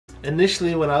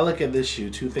Initially, when I look at this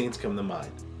shoe, two things come to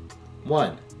mind.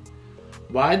 One,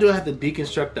 why do I have to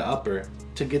deconstruct the upper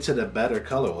to get to the better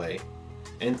colorway?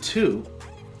 And two,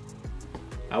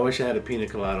 I wish I had a pina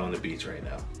colada on the beach right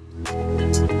now.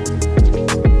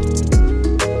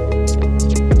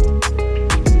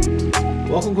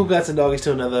 Welcome, cool cats and doggies,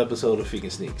 to another episode of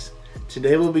FiqNSneaks.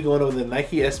 Today we'll be going over the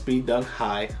Nike SB Dunk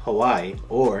High Hawaii,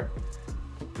 or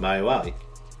Maui.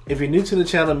 If you're new to the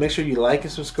channel, make sure you like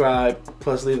and subscribe,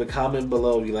 plus leave a comment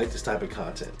below if you like this type of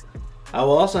content. I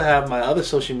will also have my other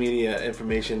social media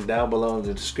information down below in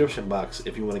the description box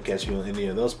if you want to catch me on any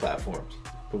of those platforms.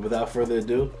 But without further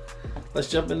ado, let's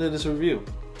jump into this review.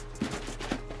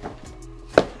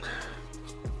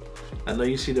 I know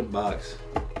you see the box.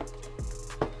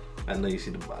 I know you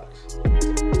see the box.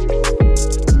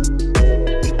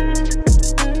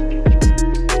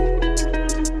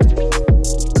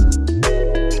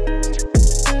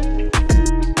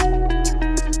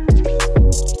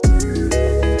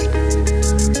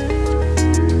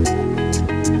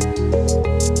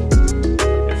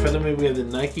 We have the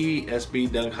Nike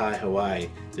SB Dunk High Hawaii.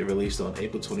 They released on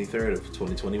April 23rd of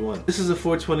 2021. This is a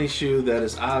 420 shoe that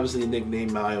is obviously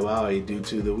nicknamed Maui due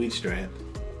to the wheat strand.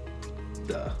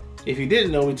 Duh. If you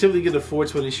didn't know, we typically get a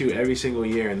 420 shoe every single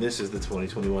year, and this is the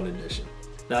 2021 edition.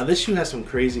 Now this shoe has some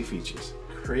crazy features.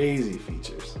 Crazy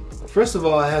features. First of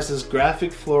all, it has this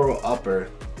graphic floral upper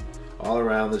all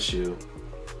around the shoe,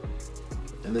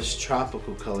 and this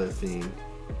tropical color theme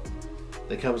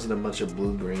that comes in a bunch of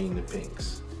blue, green, and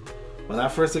pinks. When I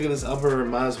first look at this upper, it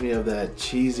reminds me of that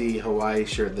cheesy Hawaii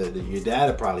shirt that your dad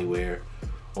would probably wear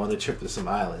on a trip to some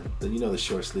island. You know, the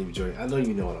short sleeve joint. I know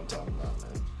you know what I'm talking about,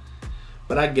 man.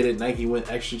 But I get it, Nike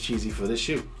went extra cheesy for this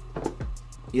shoe.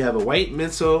 You have a white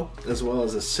midsole as well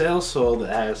as a sail sole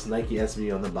that has Nike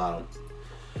SB on the bottom.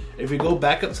 If you go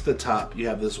back up to the top, you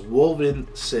have this woven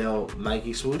sail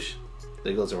Nike swoosh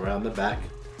that goes around the back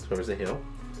towards the heel,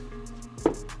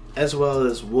 as well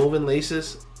as woven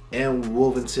laces and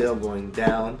woven sail going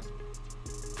down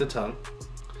the tongue.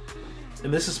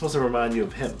 And this is supposed to remind you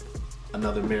of hemp,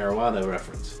 another marijuana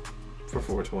reference for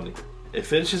 420. It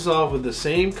finishes off with the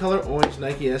same color orange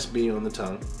Nike SB on the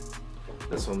tongue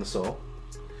that's on the sole.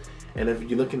 And if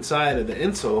you look inside of the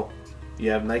insole,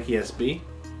 you have Nike SB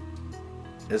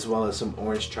as well as some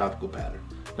orange tropical pattern.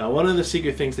 Now, one of the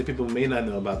secret things that people may not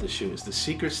know about the shoe is the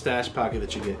secret stash pocket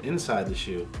that you get inside the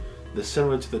shoe that's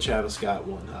similar to the Travis Scott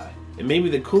One High. And maybe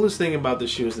the coolest thing about the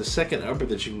shoe is the second upper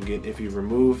that you can get if you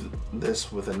remove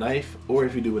this with a knife, or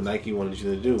if you do what Nike wanted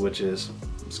you to do, which is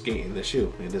skating the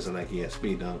shoe. It is a Nike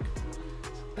SB Dunk.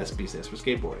 SB stands for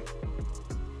skateboarding.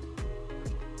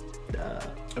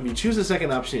 If you choose the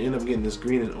second option, you end up getting this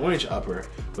green and orange upper,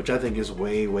 which I think is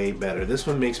way, way better. This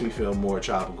one makes me feel more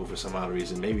tropical for some odd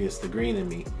reason. Maybe it's the green in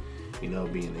me, you know,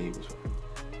 being the Eagles fan.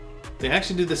 They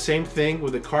actually did the same thing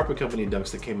with the Carpet Company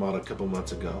dunks that came out a couple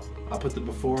months ago. I'll put the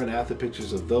before and after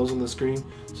pictures of those on the screen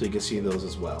so you can see those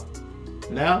as well.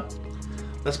 Now,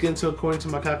 let's get into according to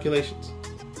my calculations.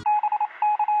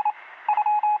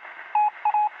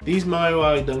 These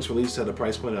Maui dunks released at a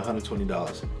price point of $120,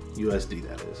 USD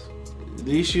that is.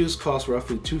 These shoes cost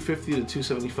roughly $250 to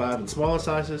 $275 in smaller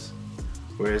sizes,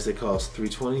 whereas they cost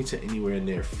 $320 to anywhere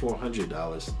near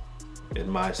 $400 in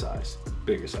my size,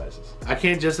 bigger sizes. I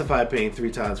can't justify paying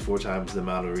 3 times, 4 times the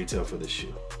amount of retail for this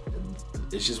shoe.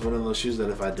 It's just one of those shoes that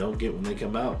if I don't get when they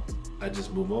come out, I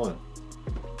just move on.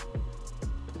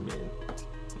 Man,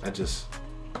 it's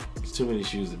too many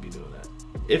shoes to be doing that.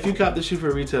 If you cop the shoe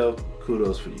for retail,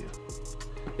 kudos for you.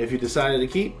 If you decided to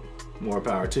keep, more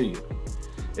power to you.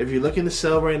 If you're looking to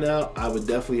sell right now, I would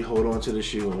definitely hold on to the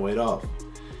shoe and wait off.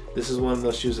 This is one of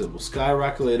those shoes that will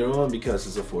skyrocket later on because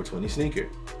it's a 420 sneaker.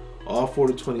 All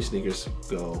 420 sneakers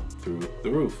go through the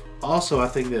roof. Also, I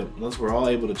think that once we're all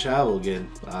able to travel again,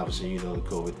 obviously you know the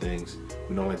COVID things,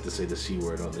 we don't like to say the C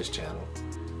word on this channel.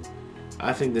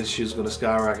 I think this shoe's gonna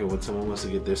skyrocket when someone wants to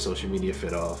get their social media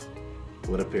fit off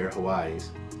with a pair of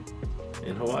Hawaiis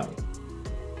in Hawaii.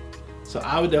 So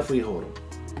I would definitely hold them.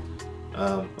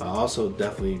 I also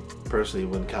definitely personally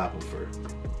wouldn't cop them for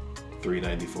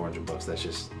 $390, $400. That's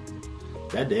just,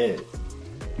 that dead.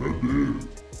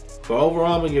 But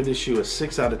overall, I'm gonna give this shoe a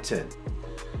 6 out of 10.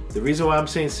 The reason why I'm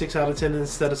saying 6 out of 10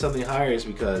 instead of something higher is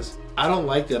because I don't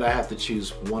like that I have to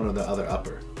choose one or the other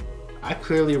upper. I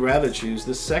clearly rather choose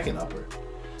the second upper.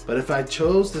 But if I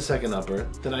chose the second upper,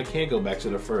 then I can't go back to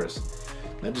the first.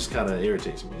 That just kind of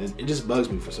irritates me. It just bugs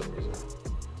me for some reason.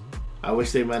 I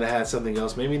wish they might have had something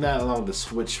else, maybe not along the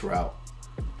switch route,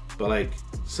 but like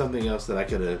something else that I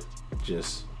could have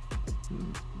just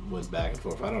went back and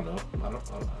forth. I don't know.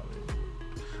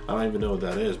 I don't even know what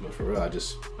that is, but for real, I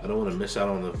don't want to miss out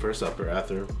on the first upper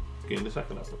after getting the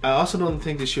second upper. I also don't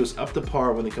think this shoe is up to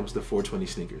par when it comes to 420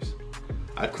 sneakers.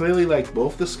 I clearly like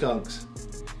both the Skunks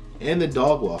and the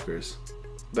Dog Walkers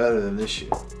better than this shoe.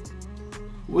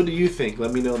 What do you think?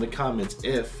 Let me know in the comments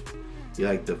if you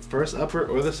like the first upper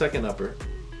or the second upper.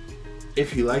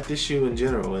 If you like this shoe in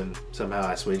general and somehow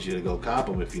I swayed you to go cop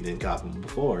them if you didn't cop them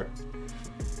before.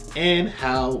 And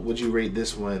how would you rate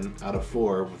this one out of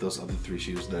 4 with those other 3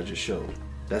 shoes that I just showed?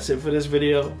 That's it for this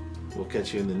video. We'll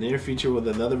catch you in the near future with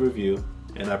another review,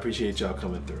 and I appreciate y'all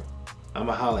coming through.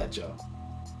 I'ma holla at y'all.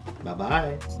 Bye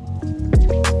bye.